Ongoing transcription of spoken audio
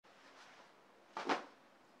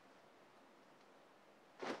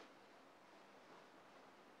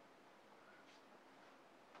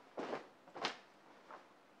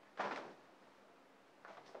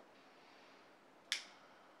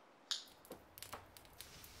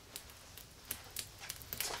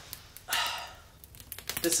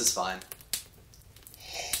This is fine.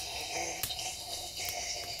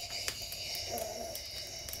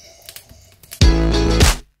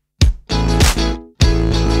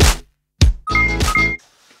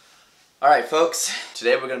 Alright folks,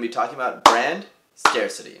 today we're going to be talking about brand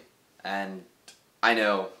scarcity. And I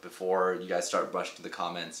know before you guys start rushing to the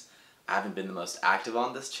comments, I haven't been the most active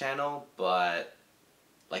on this channel, but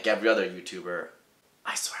like every other YouTuber,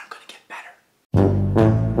 I swear I'm going to get better.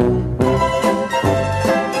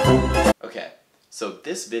 Okay, so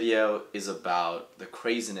this video is about the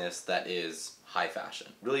craziness that is high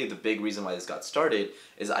fashion. Really the big reason why this got started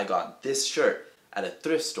is I got this shirt at a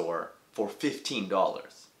thrift store for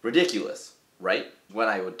 $15. Ridiculous, right? When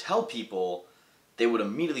I would tell people, they would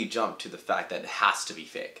immediately jump to the fact that it has to be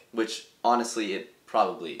fake, which honestly it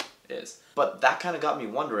probably is. But that kind of got me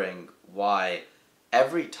wondering why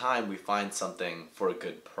every time we find something for a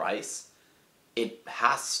good price, it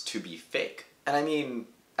has to be fake. And I mean,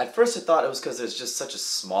 at first I thought it was because there's just such a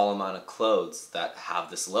small amount of clothes that have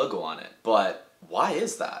this logo on it. But why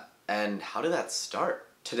is that? And how did that start?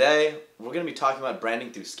 Today, we're going to be talking about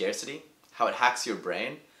branding through scarcity, how it hacks your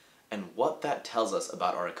brain, and what that tells us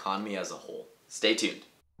about our economy as a whole. Stay tuned.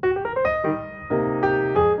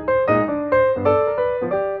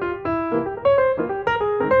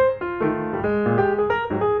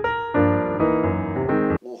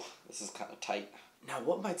 Whoa, this is kind of tight. Now,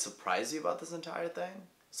 what might surprise you about this entire thing?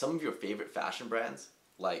 Some of your favorite fashion brands,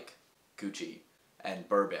 like Gucci and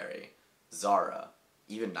Burberry, Zara,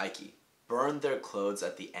 even Nike, burn their clothes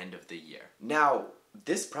at the end of the year. Now,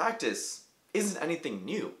 this practice isn't anything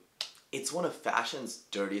new. It's one of fashion's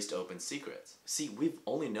dirtiest open secrets. See, we've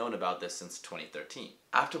only known about this since 2013.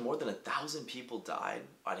 After more than 1,000 people died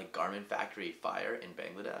at a garment factory fire in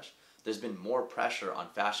Bangladesh, there's been more pressure on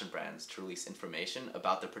fashion brands to release information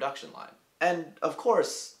about their production line. And of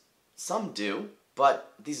course, some do,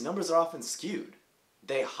 but these numbers are often skewed.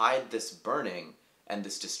 They hide this burning and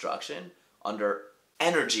this destruction under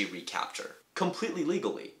energy recapture, completely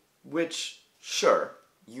legally, which, sure,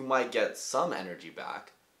 you might get some energy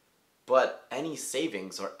back, but any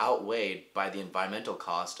savings are outweighed by the environmental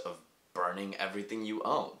cost of burning everything you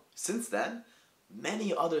own. Since then,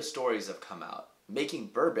 many other stories have come out, making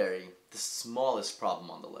Burberry the smallest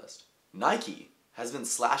problem on the list. Nike has been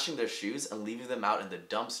slashing their shoes and leaving them out in the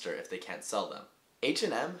dumpster if they can't sell them.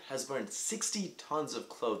 H&M has burned 60 tons of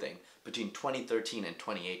clothing between 2013 and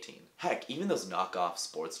 2018. Heck, even those knockoff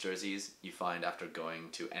sports jerseys you find after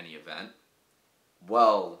going to any event,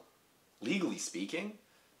 well, legally speaking,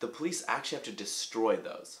 the police actually have to destroy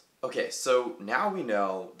those. Okay, so now we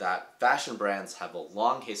know that fashion brands have a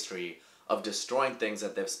long history of destroying things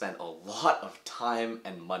that they've spent a lot of time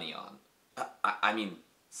and money on. I mean,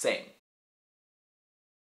 same.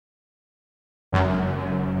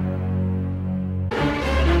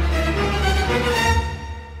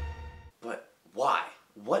 But why?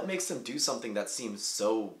 What makes them do something that seems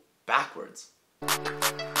so backwards?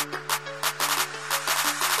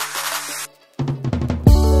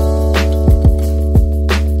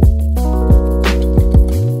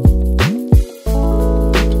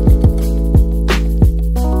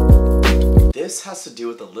 This has to do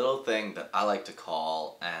with a little thing that I like to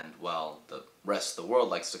call, and well, the rest of the world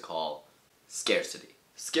likes to call, scarcity.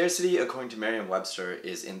 Scarcity, according to Merriam-Webster,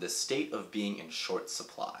 is in the state of being in short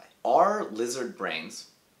supply. Our lizard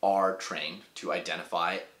brains are trained to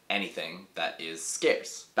identify anything that is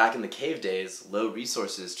scarce. Back in the cave days, low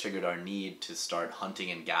resources triggered our need to start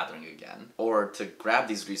hunting and gathering again, or to grab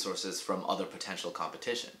these resources from other potential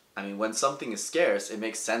competition. I mean, when something is scarce, it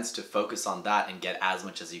makes sense to focus on that and get as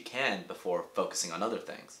much as you can before focusing on other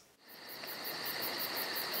things.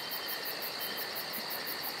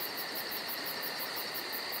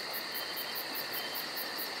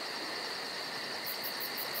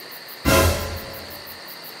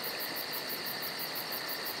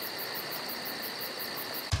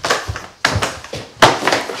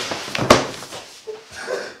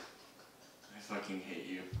 Hate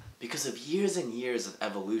you. Because of years and years of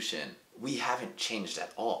evolution, we haven't changed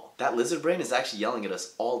at all. That lizard brain is actually yelling at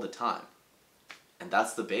us all the time. And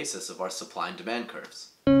that's the basis of our supply and demand curves.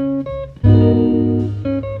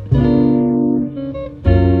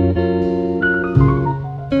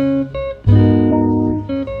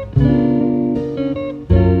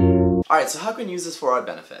 Alright, so how can we use this for our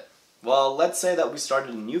benefit? Well, let's say that we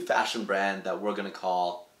started a new fashion brand that we're gonna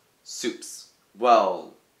call Soups.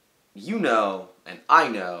 Well, you know, and I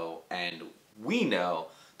know, and we know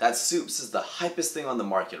that Soups is the hypest thing on the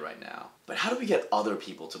market right now. But how do we get other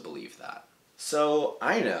people to believe that? So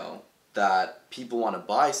I know that people want to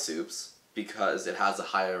buy Soups because it has a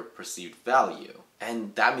higher perceived value.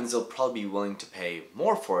 And that means they'll probably be willing to pay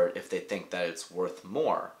more for it if they think that it's worth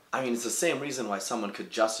more. I mean, it's the same reason why someone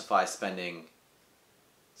could justify spending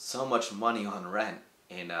so much money on rent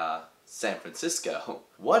in San Francisco.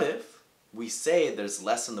 What if we say there's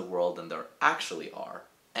less in the world than there actually are,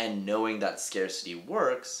 and knowing that scarcity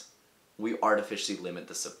works, we artificially limit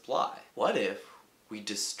the supply? What if we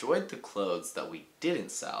destroyed the clothes that we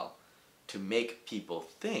didn't sell to make people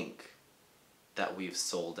think that we've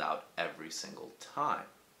sold out every single time?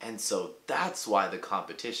 And so that's why the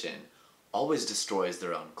competition always destroys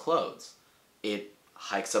their own clothes. It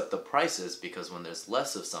hikes up the prices because when there's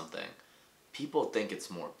less of something, people think it's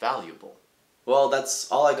more valuable. Well,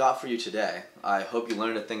 that's all I got for you today. I hope you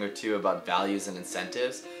learned a thing or two about values and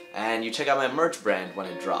incentives, and you check out my merch brand when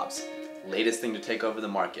it drops. Latest thing to take over the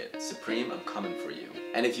market. Supreme, I'm coming for you.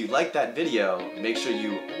 And if you liked that video, make sure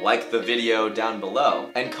you like the video down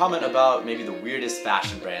below and comment about maybe the weirdest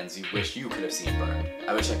fashion brands you wish you could have seen burned.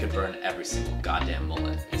 I wish I could burn every single goddamn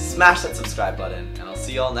mullet. Smash that subscribe button, and I'll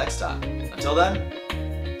see y'all next time. Until then,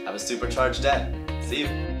 have a supercharged day. See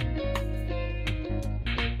you.